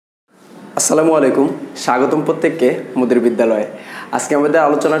আসসালামু আলাইকুম, স্বাগতম প্রত্যেককে মোদের বিদ্যালয়ে। আজকে আমাদের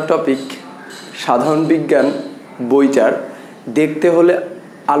আলোচনার টপিক সাধারণ বিজ্ঞান বইটার দেখতে হলে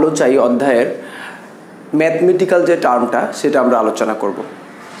আলো চাই অধ্যায়ের ম্যাথমেটিক্যাল যে টার্মটা সেটা আমরা আলোচনা করব।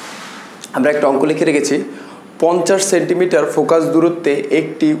 আমরা একটা অঙ্ক লিখে রেখেছি, 50 সেন্টিমিটার ফোকাস দূরত্বে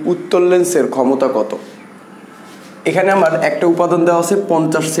একটি উত্তল লেন্সের ক্ষমতা কত। এখানে আমার একটা উপাদান দেওয়া আছে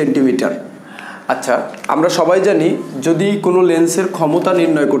 50 সেন্টিমিটার। আচ্ছা, আমরা সবাই জানি যদি কোনো লেন্সের ক্ষমতা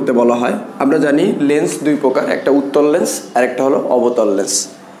নির্ণয় করতে বলা হয়, আমরা জানি লেন্স দুই প্রকার, একটা উত্তল লেন্স আর একটা হলো অবতল লেন্স।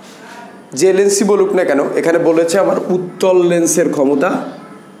 যে লেন্সই বলুক না কেন, এখানে বলেছে আমার উত্তল লেন্সের ক্ষমতা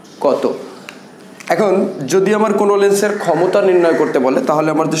কত। এখন যদি আমার কোনো লেন্সের ক্ষমতা নির্ণয় করতে বলে, তাহলে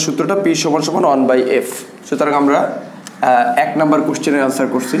আমার যে সূত্রটা P = 1/f। সুতরাং আমরা 1 নম্বর কোশ্চেনের আনসার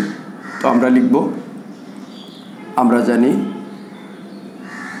করছি। তো আমরা লিখব, আমরা জানি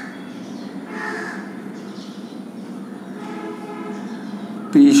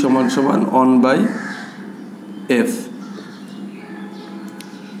P = 1/f।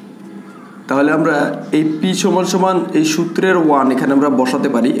 তাহলে আমরা এই P = এই সূত্রের 1 এখানে আমরা বসাতে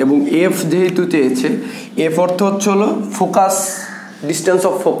পারি, এবং f যেহেতু চেয়েছে, f অর্থ হচ্ছে হলো focus, distance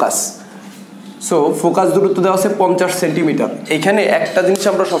of focus. So focus দূরত্ব দেওয়া আছে 50 সেন্টিমিটার। এখানে একটা জিনিস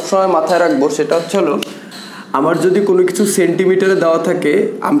আমরা সবসময় মাথায় রাখবো, সেটা হচ্ছে হলো আমার যদি কোনো কিছু সেন্টিমিটারে দেওয়া থাকে,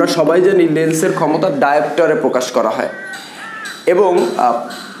 আমরা সবাই জানি লেন্সের ক্ষমতা ডায়োপ্টারে প্রকাশ করা হয়, এবং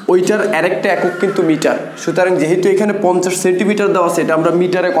ওইটার আরেকটা একক কিন্তু মিটার। সুতরাং যেহেতু এখানে 50 সেন্টিমিটার দেওয়া আছে, এটা আমরা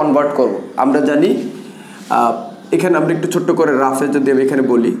মিটারে কনভার্ট করব। আমরা জানি এখানে আমরা একটু ছোট্ট করে রাফে যদি আমি এখানে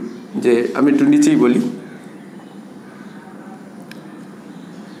বলি, যে আমি একটু নিচেই বলি,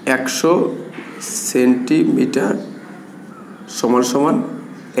 100 সেন্টিমিটার =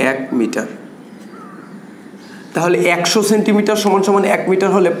 1 মিটার। তাহলে 100 সেন্টিমিটার = 1 মিটার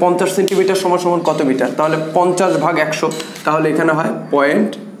হলে 50 সেন্টিমিটার = কত মিটার? তাহলে 50/100, তাহলে এখানে হয়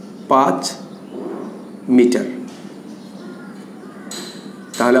 0.5 মিটার।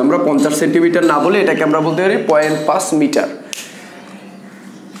 তাহলে আমরা 50 সেন্টিমিটার না বলে এটাকে আমরা বলতে পারি 0.5 মিটার।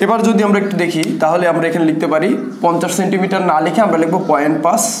 এবার যদি আমরা একটু দেখি, তাহলে আমরা এখানে লিখতে পারি 50 সেন্টিমিটার না লিখে আমরা লিখবো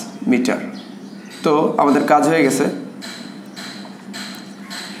 0.5 মিটার। তো আমাদের কাজ হয়ে গেছে।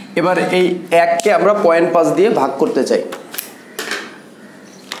 এবার এই 1কে আমরা 0.5 দিয়ে ভাগ করতে চাই।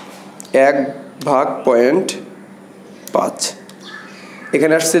 1/0.5,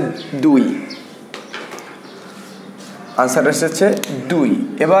 এখানে আসছে 2, আনসার এসেছে 2।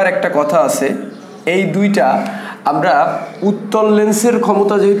 এবার একটা কথা আছে, এই 2টা আমরা উত্তল লেন্সের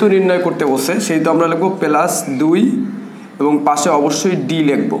ক্ষমতা যেহেতু নির্ণয় করতে বসে, সেহেতু আমরা লিখবো +2, এবং পাশে অবশ্যই ডি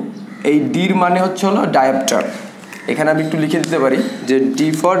লিখবো। এই ডির মানে হচ্ছে হলো ডায়োপ্টার। এখানে আমি একটু লিখে দিতে পারি যে D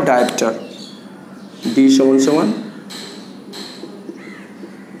for dioptre, D =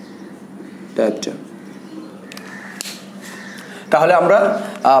 dioptre. তাহলে আমরা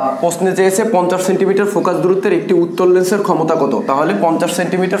প্রশ্নে চেয়েছে 50 সেন্টিমিটার ফোকাস দূরত্বের একটি উত্তল লেন্সের ক্ষমতা কত। তাহলে 50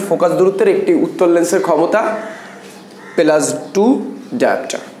 সেন্টিমিটার ফোকাস দূরত্বের একটি উত্তল লেন্সের ক্ষমতা +2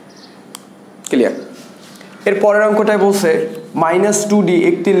 ডায়োপ্টার। ক্লিয়ার? এর পরের অঙ্কটায় বলছে -2d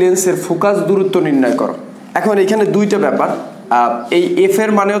একটি লেন্সের ফোকাস দূরত্ব নির্ণয় করো। এখন এখানে দুইটা ব্যাপার, এই এফ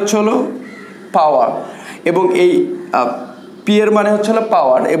এর মানে হচ্ছে হলো পাওয়ার, এবং এই পি এর মানে হচ্ছে হলো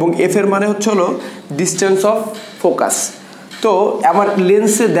পাওয়ার, এবং এফ এর মানে হচ্ছে হলো ডিস্টেন্স অফ ফোকাস। তো আমার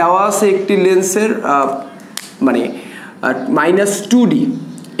লেন্সে দেওয়া আছে একটি লেন্সের মানে -2d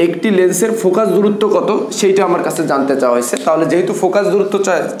একটি লেন্সের ফোকাস দূরত্ব কত, সেইটা আমার কাছে জানতে চাওয়া হয়েছে। তাহলে যেহেতু ফোকাস দূরত্ব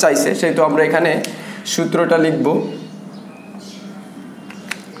চাইছে, সেহেতু আমরা এখানে সূত্রটা লিখব,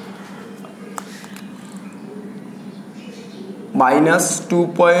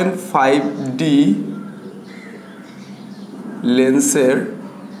 -2.5d লেন্সের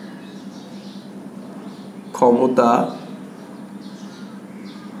ক্ষমতা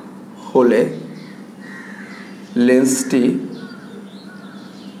হলে লেন্সটি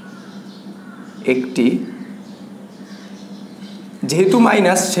একটি, যেহেতু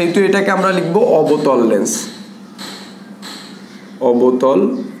মাইনাস সেহেতু এটাকে আমরা লিখব অবতল লেন্স, অবতল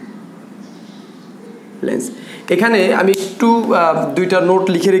লেন্স। এখানে আমি একটু দুইটা নোট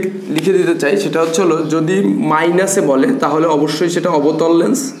লিখে দিতে চাই, সেটা হচ্ছে হলো যদি মাইনাসে বলে তাহলে অবশ্যই সেটা অবতল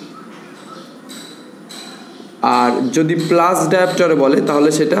লেন্স, আর যদি প্লাস ডায়োপ্টারে বলে তাহলে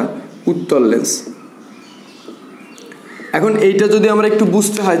সেটা উত্তল লেন্স। এখন এইটা যদি আমরা একটু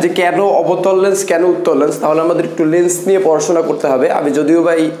বুঝতে হয় যে কেন অবতল লেন্স, কেন উত্তল লেন্স, তাহলে আমাদের একটু লেন্স নিয়ে পড়াশোনা করতে হবে। আমি যদিও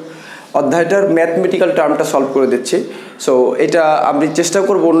বা এই অধ্যায়টার ম্যাথমেটিক্যাল টার্মটা সলভ করে দিচ্ছি, সো এটা আমি চেষ্টা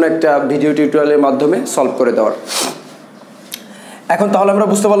করবো অন্য একটা ভিডিও টিউটোরিয়ালের মাধ্যমে সলভ করে দেওয়ার। এখন তাহলে আমরা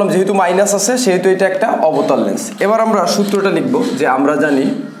বুঝতে পারলাম যেহেতু মাইনাস আছে সেহেতু এটা একটা অবতল লেন্স। এবার আমরা সূত্রটা লিখব, যে আমরা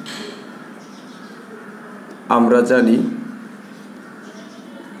জানি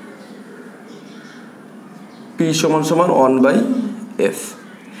পি সমান সমান 1/f।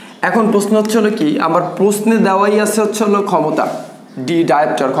 এখন প্রশ্ন হচ্ছে হলো কি, আমার প্রশ্নে দেওয়াই আছে হচ্ছে হলো ক্ষমতা, ডি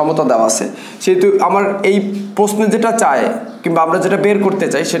ডায়োপ্টার ক্ষমতা দেওয়া আছে, সেহেতু আমার এই প্রশ্নে যেটা চায় কিংবা আমরা যেটা বের করতে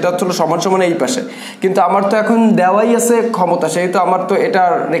চাই সেটা হচ্ছে সমান সমান এই পাশে, কিন্তু আমার তো এখন দেওয়াই আছে ক্ষমতা, সেহেতু আমার তো এটা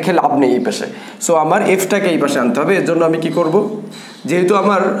রেখে লাভ নেই এই পাশে। সো আমার এফটাকে এই পাশে আনতে হবে। এর জন্য আমি কি করব, যেহেতু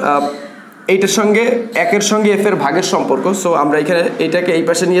আমার এইটার সঙ্গে একের সঙ্গে এফ এর ভাগের সম্পর্ক, সো আমরা এখানে এইটাকে এই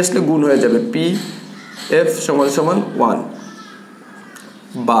পাশে নিয়ে আসলে গুণ হয়ে যাবে, পি এফ সমান সমান 1।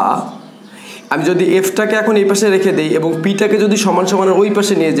 বা আমি যদি এফটাকে এখন এই পাশে রেখে দিই এবং পিটাকে যদি সমান সমান ওই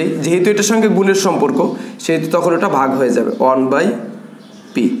পাশে নিয়ে যাই, যেহেতু এটার সঙ্গে গুণের সম্পর্ক সেহেতু তখন ওটা ভাগ হয়ে যাবে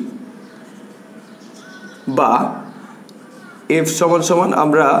 1/p। বা এফ সমান সমান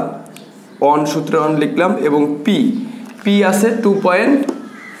আমরা 1 সূত্রে 1 লিখলাম এবং পি আছে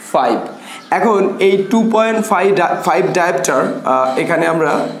 2.5। এখন এই 2.5 ডায়োপ্টার এখানে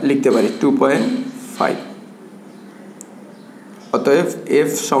আমরা লিখতে পারি 2.5। অতএব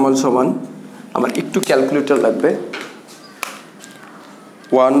এফ সমান সমান, আমার একটু ক্যালকুলেটর লাগবে,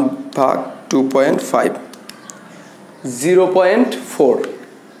 1/2.5 0.4।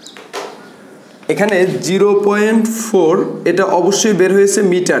 এখানে 0.4 এটা অবশ্যই বের হয়েছে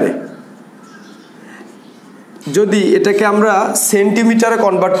মিটারে। যদি এটাকে আমরা সেন্টিমিটারে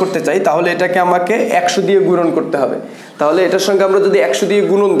কনভার্ট করতে চাই তাহলে এটাকে আমাকে 100 দিয়ে গুণন করতে হবে। তাহলে এটার সঙ্গে আমরা যদি 100 দিয়ে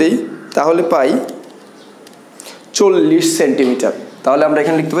গুণন দিই তাহলে পাই 40 সেন্টিমিটার। তাহলে আমরা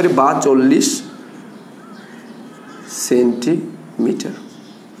এখানে লিখতে পারি বা 40 সেন্টিমিটার।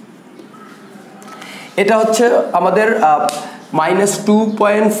 এটা হচ্ছে আমাদের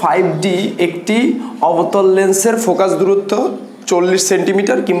 -2.5D একটি অবতল লেন্সের ফোকাস দূরত্ব 40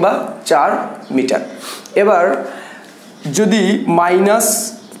 সেন্টিমিটার কিংবা 4 মিটার। এবার যদি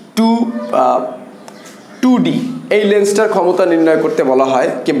 -2D এই লেন্সটার ক্ষমতা নির্ণয় করতে বলা হয়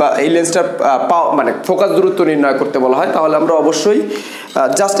কিংবা এই লেন্সটার মানে ফোকাস দূরত্ব নির্ণয় করতে বলা হয়, তাহলে আমরা অবশ্যই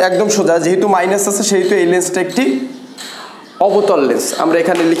জাস্ট একদম সোজা, যেহেতু মাইনাস আছে সেহেতু এই লেন্সটা একটি অবতল লেন্স, আমরা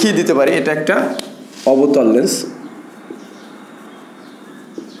এখানে লিখিয়ে দিতে পারি এটা একটা অবতল লেন্স।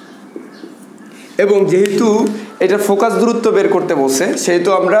 এবং যেহেতু এটা ফোকাস দূরত্ব বের করতে বলছে সেহেতু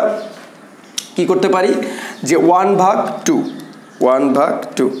আমরা কি করতে পারি যে 1/2,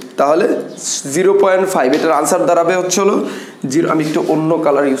 তাহলে 0.5 এটার আনসার দাঁড়াবে হচ্ছে হলো 0। আমি একটু অন্য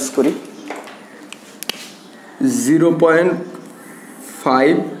কালার ইউজ করি,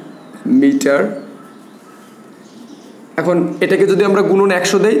 0.5 মিটার। এখন এটাকে যদি আমরা গুণন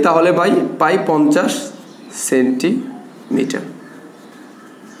 100 দেই তাহলে পাই 50 সেন্টিমিটার।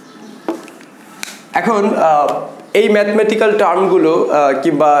 এখন এই ম্যাথমেটিক্যাল টার্মগুলো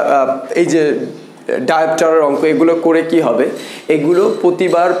কিংবা এই যে ডায়োপ্টারের অঙ্ক এগুলো করে কি হবে, এগুলো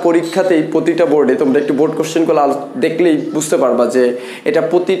প্রতিবার পরীক্ষাতেই প্রতিটা বোর্ডে তোমরা একটু বোর্ড কোশ্চেনগুলো দেখলেই বুঝতে পারবা যে এটা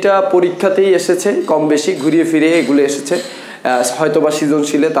প্রতিটা পরীক্ষাতেই এসেছে, কম বেশি ঘুরিয়ে ফিরিয়ে এগুলো এসেছে, হয়তো বা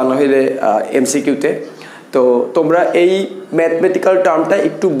সৃজনশীলে তা না হলে এমসিকিউতে। তো তোমরা এই ম্যাথমেটিক্যাল টার্মটা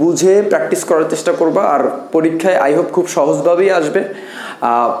একটু বুঝে প্র্যাকটিস করার চেষ্টা করবা, আর পরীক্ষায় আই হোপ খুব সহজভাবেই আসবে।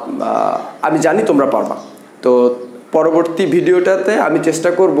 আমি জানি তোমরা পারবা। তো পরবর্তী ভিডিওটাতে আমি চেষ্টা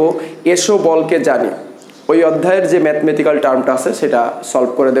করব এসো বলকে জানি ওই অধ্যায়ের যে ম্যাথমেটিক্যাল টার্মটা আছে সেটা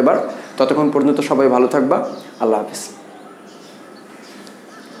সলভ করে দেবার। ততক্ষণ পর্যন্ত সবাই ভালো থাকবা। আল্লাহ হাফেজ।